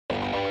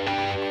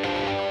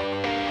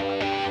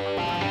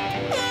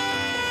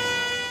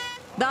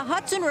The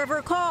Hudson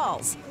River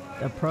calls.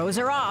 The pros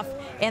are off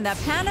in the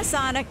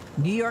Panasonic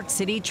New York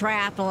City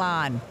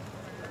Triathlon.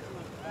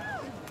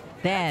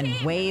 Then,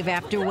 wave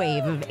after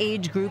wave of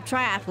age group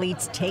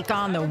triathletes take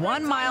on the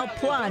 1 mile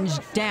plunge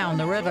down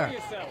the river.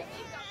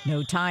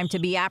 No time to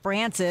be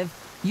apprehensive.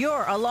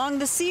 You're along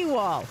the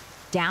seawall,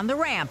 down the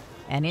ramp,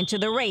 and into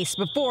the race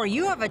before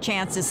you have a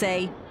chance to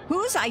say,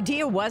 whose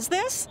idea was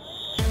this?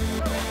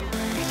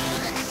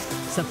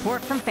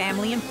 Support from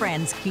family and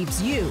friends keeps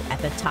you at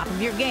the top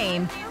of your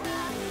game,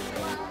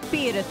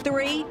 be it a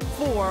 3,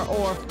 4,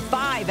 or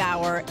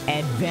 5-hour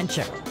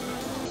adventure.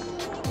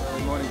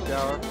 Good morning,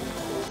 Tower.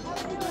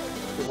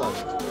 Good luck.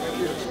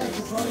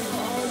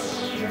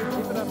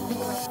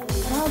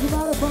 How's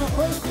about it for a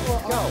first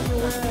go?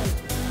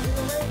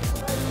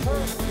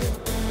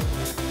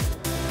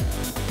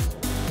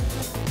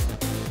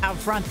 Out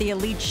front, the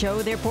elite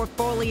show their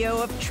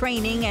portfolio of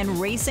training and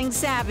racing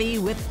savvy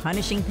with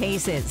punishing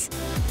paces.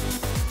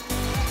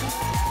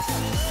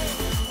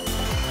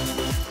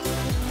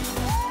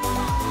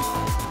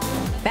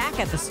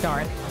 Back at the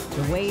start,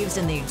 the waves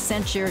in the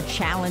Accenture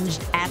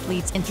Challenged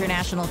Athletes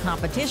International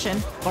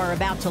Competition are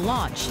about to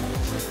launch.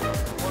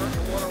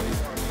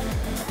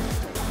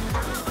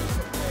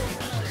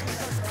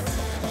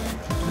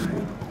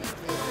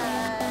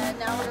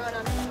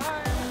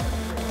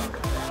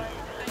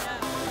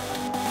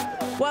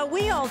 While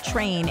we all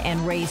train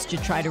and race to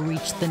try to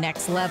reach the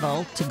next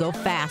level, to go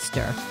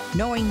faster,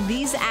 knowing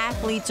these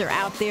athletes are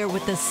out there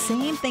with the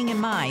same thing in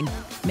mind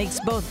makes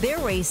both their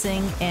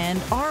racing and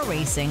our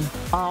racing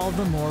all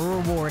the more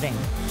rewarding.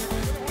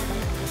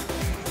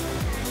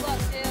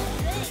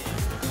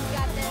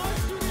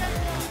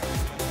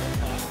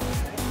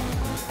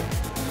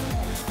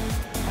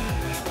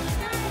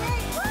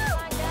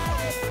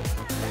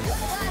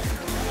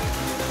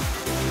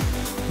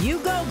 You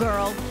go,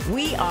 girl.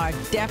 We are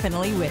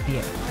definitely with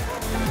you.